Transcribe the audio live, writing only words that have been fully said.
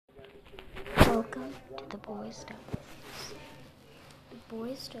Welcome to the Boys' Diaries. The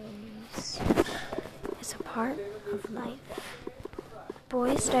Boys' Diaries is a part of life.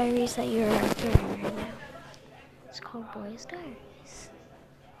 Boys' Diaries that you're hearing right now. It's called Boys' Diaries.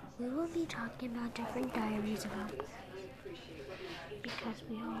 We will be talking about different diaries about boys. Because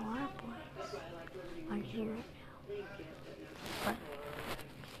we all are boys on here right now. But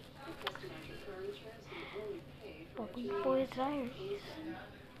welcome to Boys' Diaries.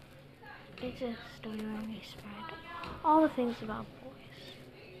 It's a story where we spread all the things about boys.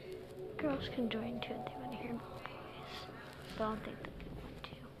 Girls can join too if they want to hear about boys. But I don't think that they want to.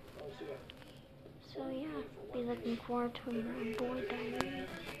 So yeah, be looking forward to more Boy Diaries.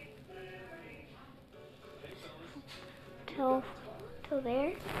 Till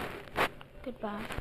there, goodbye.